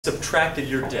subtracted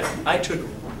your debt. I took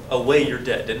away your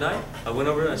debt, didn't I? I went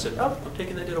over and I said, oh, I'm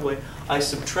taking that debt away. I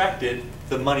subtracted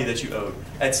the money that you owed.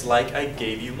 It's like I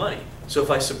gave you money. So if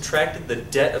I subtracted the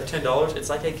debt of $10, it's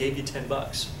like I gave you $10.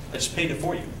 I just paid it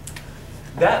for you.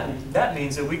 That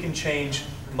means that we can change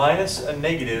minus a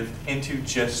negative into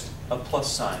just a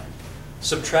plus sign.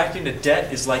 Subtracting a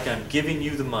debt is like I'm giving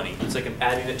you the money. It's like I'm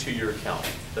adding it to your account.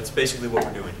 That's basically what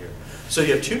we're doing here. So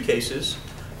you have two cases.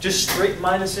 Just straight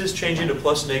minuses change into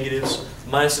plus negatives.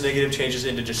 Minus a negative changes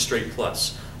into just straight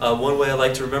plus. One way I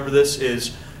like to remember this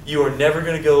is you are never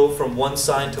going to go from one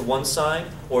sign to one sign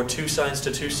or two signs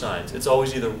to two signs. It's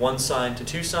always either one sign to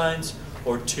two signs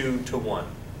or two to one.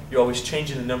 You're always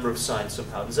changing the number of signs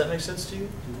somehow. Does that make sense to you?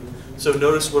 So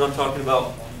notice what I'm talking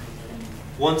about.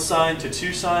 One sign to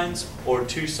two signs or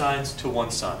two signs to one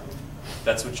sign.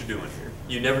 That's what you're doing here.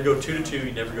 You never go two to two,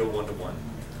 you never go one to one.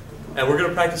 And we're going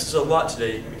to practice this a lot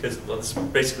today because that's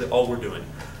basically all we're doing.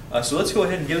 So let's go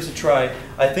ahead and give this a try.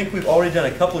 I think we've already done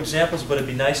a couple examples, but it'd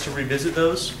be nice to revisit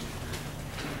those.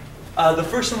 The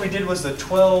first one we did was the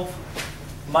 12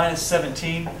 minus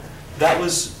 17.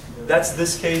 That's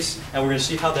this case, and we're going to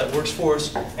see how that works for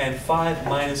us. And 5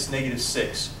 minus negative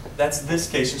 6. That's this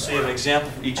case, and so you have an example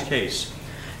for each case.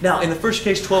 Now, in the first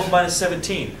case, 12 minus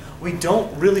 17, we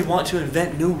don't really want to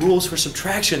invent new rules for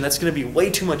subtraction. That's going to be way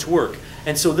too much work.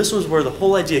 And so this was where the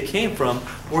whole idea came from.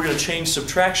 We're going to change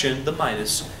subtraction, the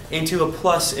minus, into a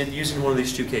plus in using one of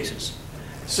these two cases.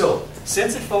 So,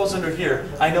 since it falls under here,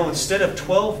 I know instead of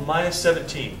 12 minus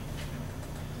 17,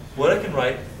 what I can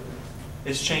write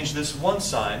is change this one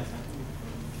sign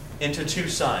into two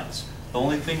signs. The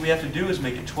only thing we have to do is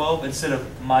make it 12 instead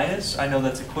of minus. I know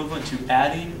that's equivalent to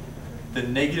adding the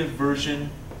negative version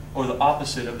or the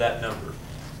opposite of that number.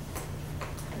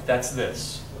 That's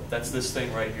this. That's this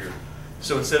thing right here.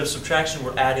 So instead of subtraction,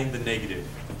 we're adding the negative.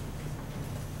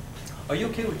 Are you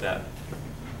okay with that?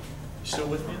 You still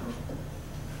with me?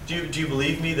 Do you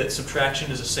believe me that subtraction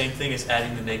is the same thing as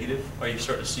adding the negative? Are you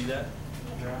starting to see that?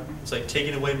 It's like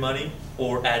taking away money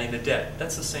or adding a debt.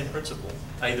 That's the same principle.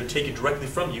 I either take it directly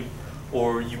from you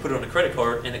or you put it on a credit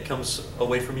card and it comes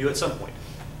away from you at some point.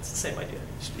 It's the same idea.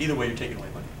 Either way, you're taking away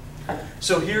money.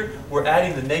 So here, we're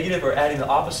adding the negative or adding the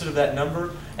opposite of that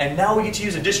number. And now we get to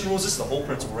use addition rules. This is the whole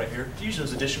principle right here. To use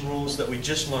those addition rules that we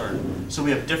just learned. So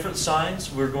we have different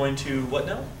signs. We're going to, what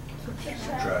now?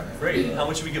 Subtract. Great. How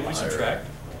much do we get when we subtract?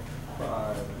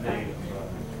 5. Negative.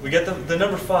 We get the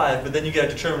number 5, but then you got to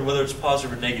determine whether it's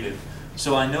positive or negative.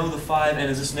 So I know the 5,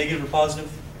 and is this negative or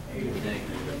positive?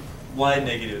 Negative. Why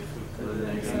negative?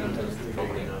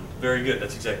 Very good.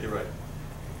 That's exactly right.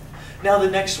 Now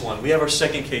the next one, we have our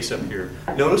second case up here.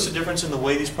 Notice the difference in the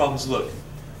way these problems look.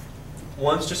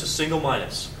 One's just a single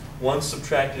minus. One's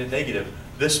subtracting a negative.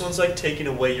 This one's like taking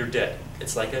away your debt.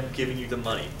 It's like I'm giving you the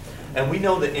money. And we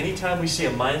know that anytime we see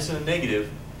a minus and a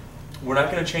negative, we're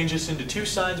not going to change this into two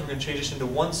signs, we're going to change this into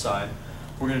one sign.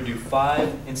 We're going to do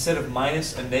 5 instead of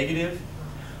minus a negative.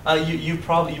 You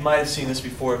might have seen this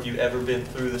before if you've ever been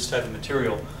through this type of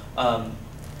material.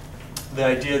 The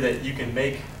idea that you can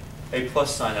make a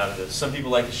plus sign out of this. Some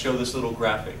people like to show this little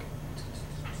graphic.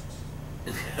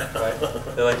 Right?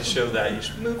 They like to show that. You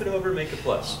just move it over, make a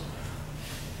plus.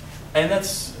 And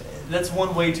that's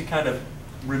one way to kind of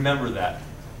remember that.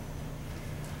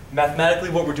 Mathematically,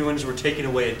 what we're doing is we're taking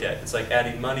away a debt. It's like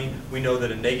adding money. We know that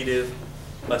a negative,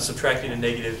 subtracting a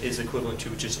negative is equivalent to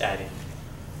just adding.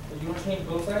 So you want to change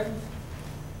both sides?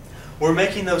 We're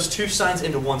making those two signs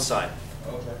into one sign.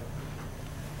 Okay.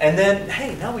 And then,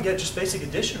 hey, now we got just basic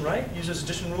addition, right? Use those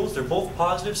addition rules. They're both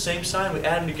positive, same sign. We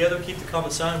add them together, keep the common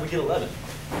sign, we get 11.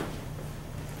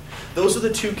 Those are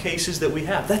the two cases that we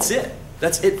have. That's it.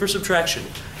 That's it for subtraction.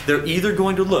 They're either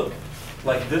going to look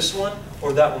like this one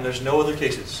or that one. There's no other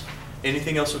cases.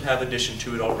 Anything else would have addition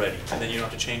to it already, and then you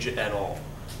don't have to change it at all.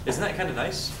 Isn't that kind of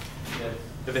nice? Yes.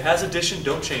 If it has addition,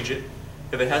 don't change it.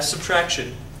 If it has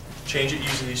subtraction, change it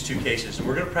using these two cases. And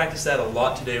we're going to practice that a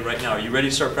lot today right now. Are you ready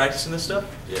to start practicing this stuff?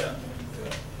 Yeah.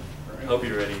 I hope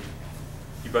you're ready.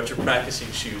 You brought your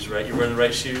practicing shoes, right? You're wearing the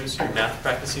right shoes? Your math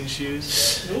practicing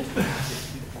shoes? Nope.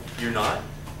 You're not?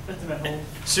 That's my home.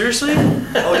 Seriously?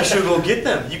 Oh, you should go get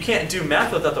them. You can't do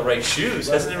math without the right shoes.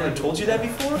 Hasn't anyone told you that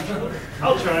before?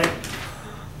 I'll try.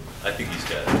 I think he's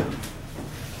got it.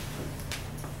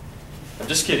 I'm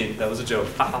just kidding. That was a joke.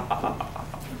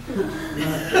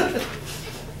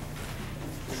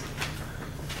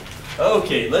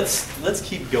 Okay, let's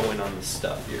keep going on this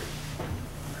stuff here.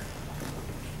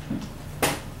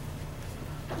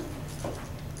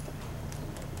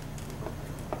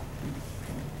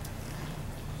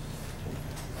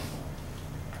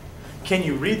 Can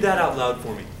you read that out loud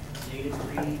for me?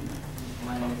 -3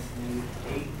 minus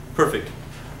 -8 Perfect.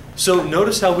 So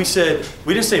notice how we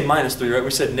didn't say -3, right?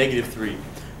 We said -3.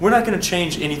 We're not going to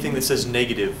change anything that says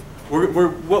negative.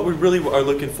 What we really are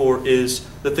looking for is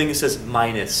the thing that says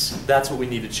minus. That's what we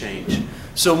need to change.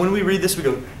 So when we read this, we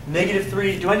go,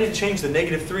 -3. Do I need to change the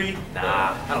 -3?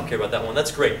 Nah, I don't care about that one.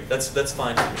 That's great. That's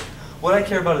fine for me. What I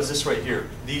care about is this right here,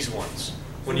 these ones.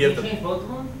 When you have the, change both of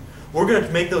them? we're going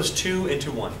to make those two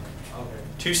into one. Okay.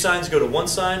 Two signs go to one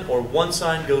sign, or one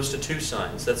sign goes to two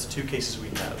signs. That's the two cases we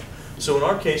have. So in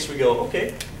our case, we go,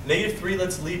 okay, -3,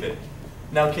 let's leave it.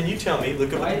 Now, can you tell me,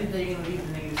 look at Why did they even leave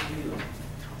the -3 though?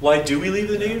 why do we leave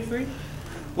the -3?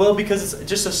 Well, because it's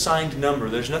just a signed number.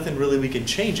 There's nothing really we can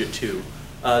change it to.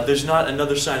 There's not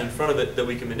another sign in front of it that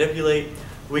we can manipulate.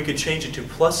 We could change it to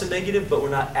plus a negative, but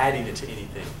we're not adding it to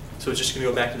anything. So it's just going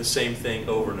to go back to the same thing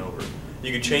over and over.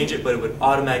 You could change it, but it would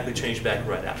automatically change back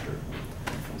right after.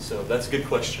 So that's a good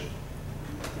question.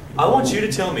 I want you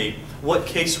to tell me what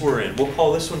case we're in. We'll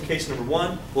call this one case number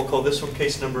 1. We'll call this one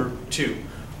case number 2.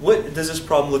 What does this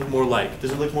problem look more like?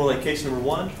 Does it look more like case number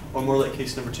 1 or more like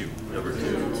case number 2? Number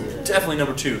 2. Definitely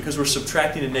number 2, because we're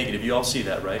subtracting a negative. You all see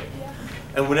that, right?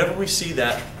 And whenever we see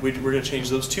that, we're going to change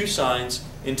those two signs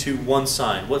into one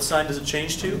sign. What sign does it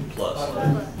change to? Plus.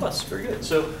 Plus, very good.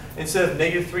 So instead of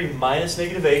 -3 minus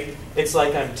 -8, it's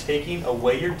like I'm taking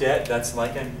away your debt. That's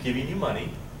like I'm giving you money.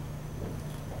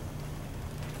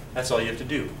 That's all you have to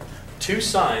do. Two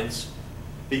signs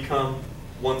become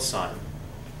one sign.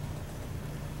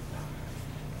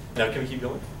 Now can we keep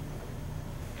going?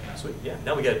 Sweet, yeah.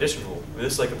 Now we got addition rule.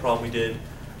 This is like a problem we did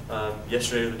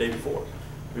yesterday or the day before.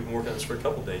 We've been working on this for a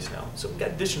couple days now. So we've got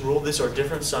addition rule. These are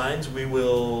different signs. We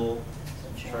will,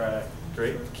 Subtract.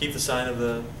 great, keep the sign of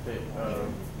the, okay.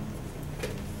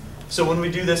 So when we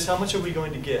do this, how much are we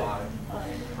going to get? 5.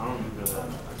 I don't remember that.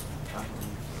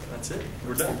 That's it,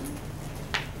 we're done.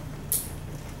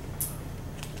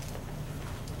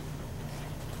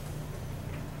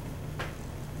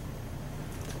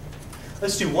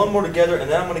 Let's do one more together,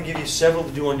 and then I'm going to give you several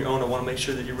to do on your own. I want to make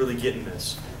sure that you're really getting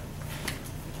this.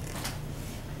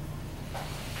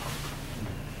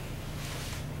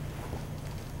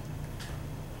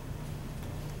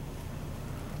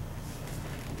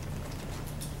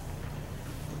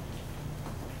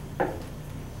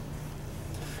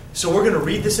 So we're going to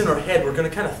read this in our head. We're going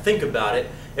to kind of think about it.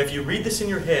 If you read this in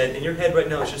your head right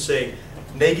now, it should say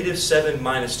 -7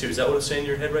 minus 2. Is that what it's saying in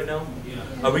your head right now?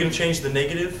 Yeah. Are we going to change the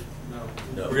negative?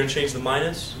 No. We're going to change the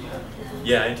minus?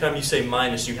 Yeah, anytime you say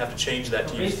minus, you have to change that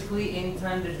to use. Basically,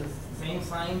 anytime there's the same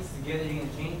signs together, you're going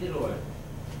to change it, or?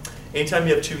 Anytime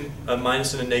you have a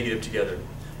minus and a negative together,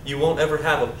 you won't ever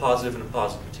have a positive and a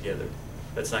positive together.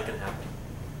 That's not going to happen.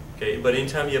 Okay, but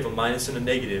anytime you have a minus and a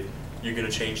negative, you're going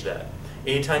to change that.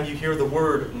 Anytime you hear the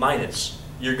word minus,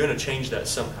 you're going to change that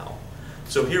somehow.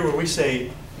 So here where we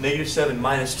say -7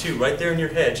 minus 2, right there in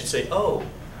your head should say, oh,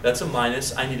 that's a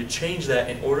minus. I need to change that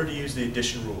in order to use the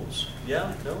addition rules.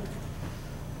 Yeah? No?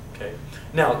 Okay.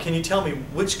 Now, can you tell me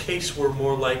which case we're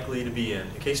more likely to be in?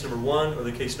 The case number 1 or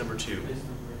the case number 2?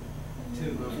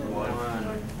 2.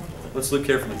 1. Let's look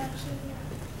carefully.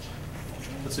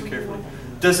 Let's look carefully.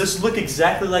 Does this look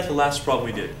exactly like the last problem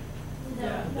we did?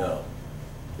 No.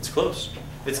 It's close.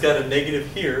 It's got a negative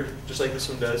here, just like this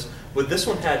one does. But this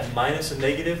one had minus and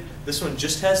negative. This one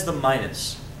just has the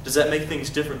minus. Does that make things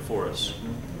different for us?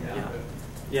 Yeah.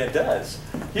 Yeah, it does.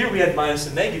 Here we had minus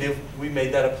and negative. We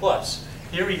made that a plus.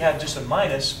 Here we have just a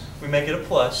minus. We make it a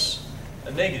plus,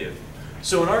 a negative.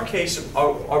 So in our case,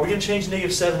 are we going to change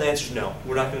 -7? The answer is no.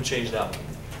 We're not going to change that one.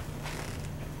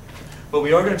 But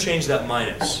we are going to change that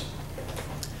minus.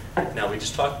 Now, we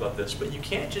just talked about this, but you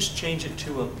can't just change it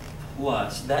to a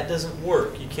plus. That doesn't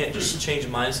work. You can't just change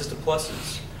minuses to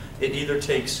pluses. It either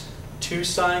takes two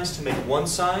signs to make one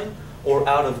sign, or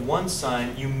out of one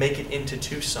sign, you make it into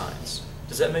two signs.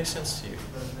 Does that make sense to you?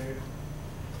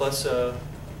 Plus,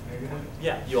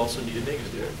 yeah, you also need a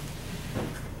negative there.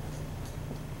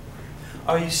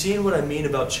 Are you seeing what I mean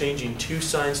about changing two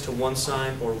signs to one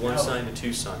sign or one sign to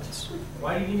two signs?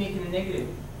 Why are you making a negative?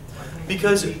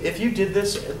 Because if you did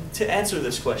this, to answer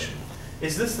this question,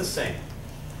 is this the same?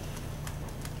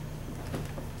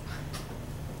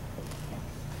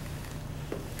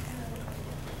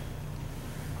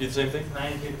 Do the same thing?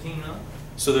 9 and 15, no?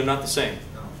 So they're not the same.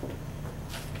 No.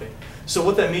 Okay. So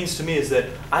what that means to me is that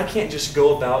I can't just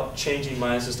go about changing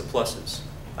minuses to pluses.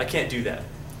 I can't do that.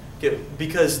 Okay,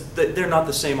 because they're not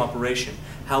the same operation.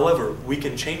 However, we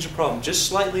can change the problem just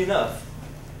slightly enough.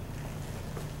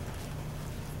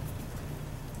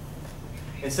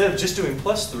 Instead of just doing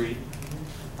 +3,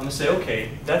 I'm going to say, okay,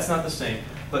 that's not the same,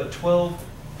 but 12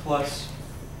 plus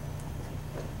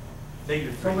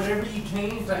Negative So 3. whatever you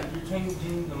change, like you're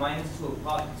changing the minus to a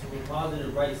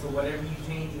positive, right? So whatever you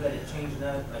change, you got to change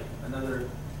another, like another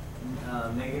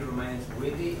negative or minus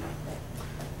with it.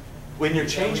 When you're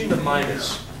changing the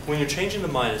minus,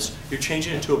 you're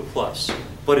changing it to a plus.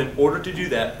 But in order to do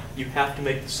that, you have to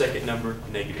make the second number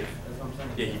negative. That's what I'm saying.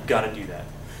 Yeah, you've got to do that.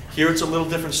 Here it's a little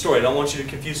different story. I don't want you to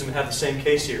confuse them and have the same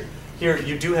case here. Here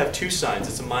you do have two signs.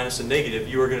 It's a minus and negative.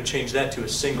 You are going to change that to a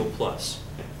single plus.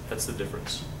 That's the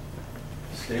difference.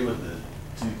 Stay with the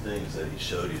two things that he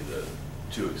showed you, the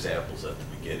two examples at the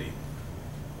beginning,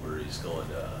 where he's going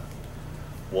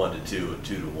 1 to 2 and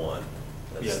 2 to 1.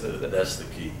 That's the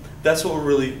key. That's what we're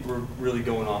really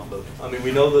going off of. I mean,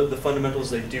 we know that the fundamentals,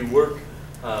 they do work.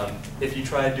 If you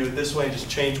try to do it this way and just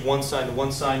change one sign to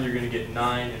one sign, you're going to get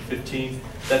 9 and 15.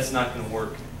 That's not going to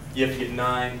work. You have to get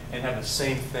 9 and have the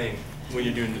same thing when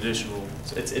you're doing the addition rule.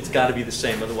 It's got to be the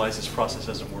same, otherwise this process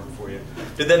doesn't work for you.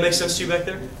 Did that make sense to you back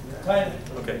there? Kind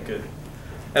of. Okay, good.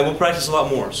 And we'll practice a lot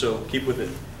more, so keep with it.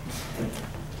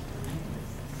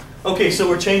 Okay, so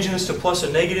we're changing this to plus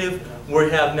and negative. We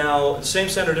have now the same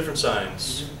sign or different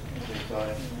signs.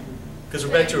 Because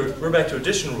we're back to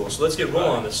addition rules. So let's get rolling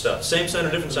on this stuff. Same sign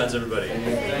or different signs, everybody.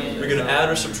 We're going to add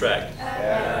or subtract.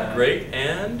 Great,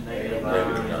 and Negative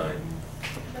 9.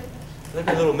 look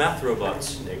at little math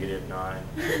robots. -9.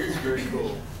 It's very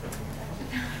cool.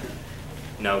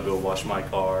 Now go wash my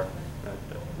car.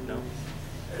 No?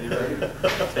 Anybody?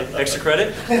 Extra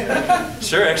credit?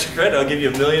 Sure, extra credit. I'll give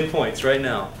you 1,000,000 points right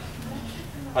now.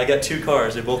 I got 2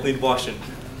 cars. They both need washing.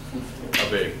 How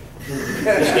big?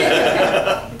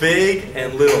 Big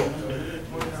and little.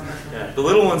 Yeah, the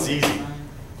little one's easy.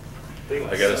 Big I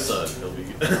one's got a son. He'll be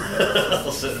good.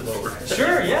 I'll send him over.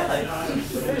 Sure, yeah.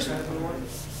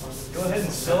 Go ahead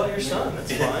and sell out your son.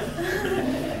 That's fine.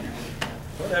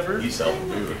 Whatever. He's helping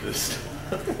me with this.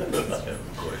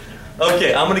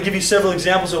 Okay, I'm going to give you several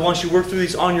examples. I want you to work through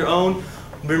these on your own.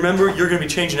 Remember, you're going to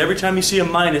be changing every time you see a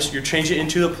minus, you're changing it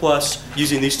into a plus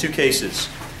using these two cases.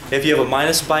 If you have a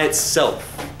minus by itself,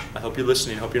 I hope you're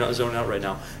listening, I hope you're not zoning out right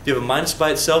now. If you have a minus by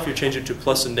itself, you're changing it to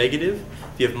plus and negative.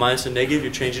 If you have minus and negative,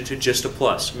 you're changing it to just a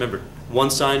plus. Remember, one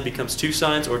sign becomes two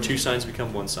signs, or two signs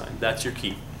become one sign. That's your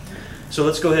key. So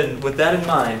let's go ahead and, with that in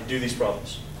mind, do these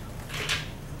problems.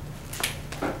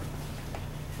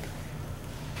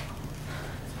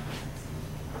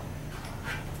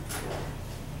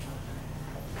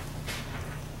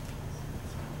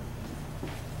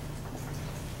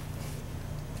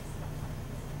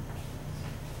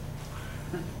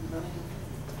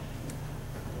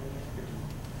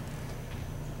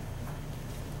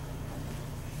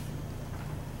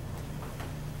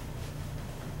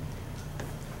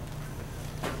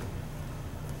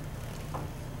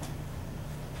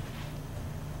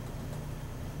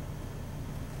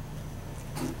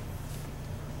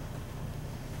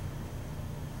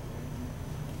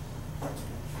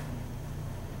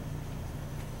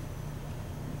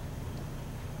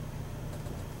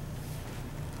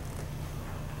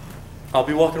 I'll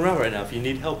be walking around right now. If you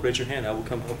need help, raise your hand. I will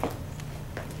come help you.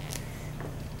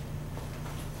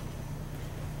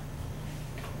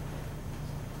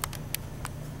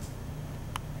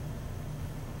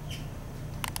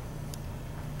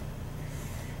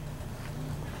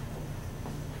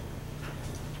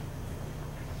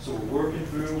 So we're working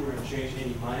through, we're going to change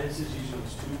any minuses using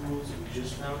those two rules that we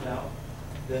just found out.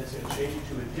 That's going to change it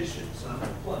to addition, so not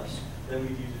plus. Then we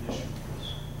use addition.